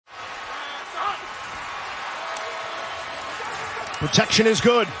Protection is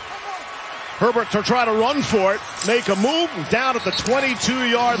good. Herbert to try to run for it, make a move, down at the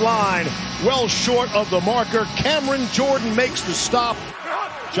 22-yard line. Well short of the marker. Cameron Jordan makes the stop.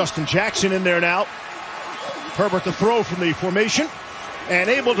 Justin Jackson in there now. Herbert to throw from the formation, and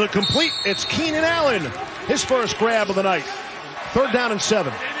able to complete. It's Keenan Allen, his first grab of the night. 3rd down and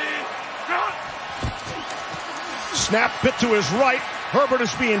 7. Snap bit to his right. Herbert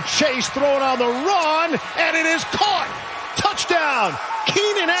is being chased, thrown on the run, and it is caught. Touchdown,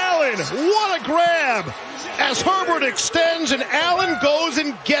 Keenan Allen. What a grab as Herbert extends and Allen goes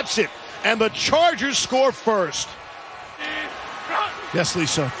and gets it. And the Chargers score first. Yes,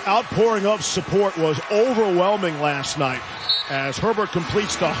 Lisa, outpouring of support was overwhelming last night as Herbert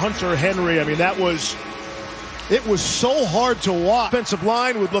completes to Hunter Henry. I mean, it was so hard to watch. Offensive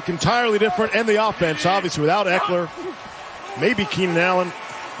line would look entirely different, and the offense, obviously, without Eckler, maybe Keenan Allen.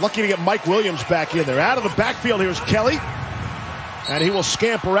 Lucky to get Mike Williams back in there. Out of the backfield, here's Kelly. And he will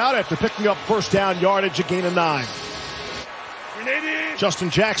scamper out after picking up 1st down yardage, a gain of 9. Justin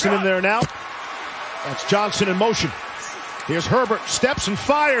Jackson in there now. That's Johnson in motion. Here's Herbert, steps and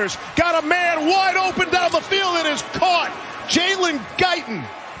fires. Got a man wide open down the field. It is caught. Jalen Guyton.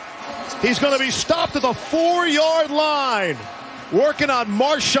 He's going to be stopped at the 4-yard line. Working on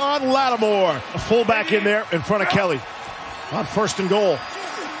Marshawn Lattimore. A fullback in there in front of Kelly. On 1st and goal.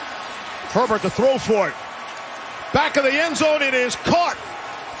 Herbert to throw for it. Back of the end zone, it is caught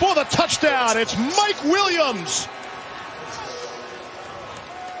for the touchdown. It's Mike Williams.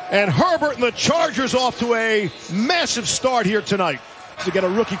 And Herbert and the Chargers off to a massive start here tonight to get a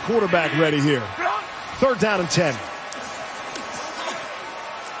rookie quarterback ready here. 3rd down and 10.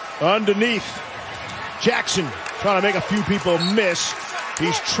 Underneath, Jackson trying to make a few people miss.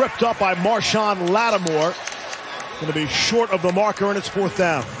 He's tripped up by Marshawn Lattimore. Going to be short of the marker, and it's 4th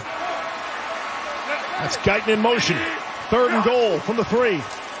down. That's Guyton in motion. 3rd and goal from the 3.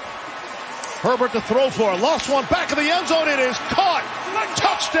 Herbert to throw for. Lost one back of the end zone. It is caught.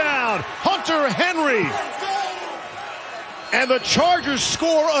 Touchdown, Hunter Henry. And the Chargers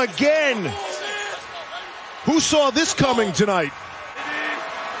score again. Who saw this coming tonight?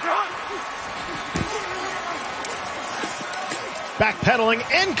 Backpedaling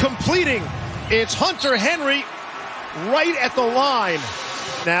and completing. It's Hunter Henry right at the line.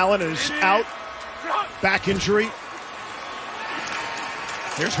 Allen is out. Back injury.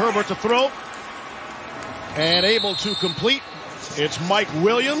 Here's Herbert to throw. And able to complete. It's Mike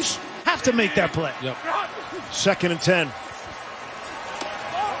Williams. Have to make that play. Yep. 2nd and 10.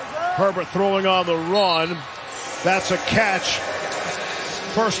 Herbert throwing on the run. That's a catch.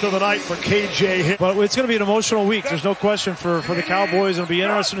 First of the night for KJ Hill. But it's going to be an emotional week. There's no question for the Cowboys. It'll be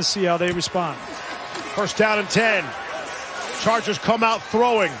interesting to see how they respond. 1st down and 10. Chargers come out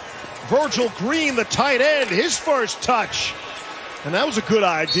throwing. Virgil Green, the tight end, his first touch. And that was a good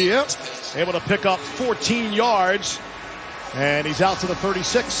idea. Able to pick up 14 yards. And he's out to the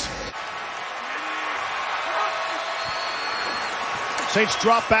 36. Saints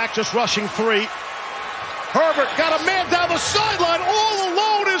drop back, just rushing 3. Herbert got a man down the sideline. All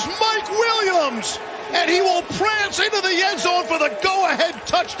alone is Mike Williams. And he will prance into the end zone for the go-ahead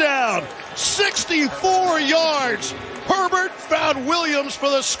touchdown. 64 yards. Herbert found Williams for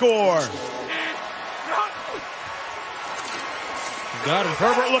the score. Got him.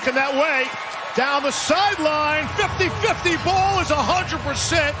 Herbert looking that way. Down the sideline. 50-50 ball is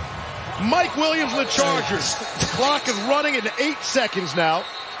 100%. Mike Williams and the Chargers. The clock is running in 8 seconds now.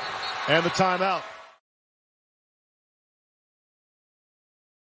 And the timeout.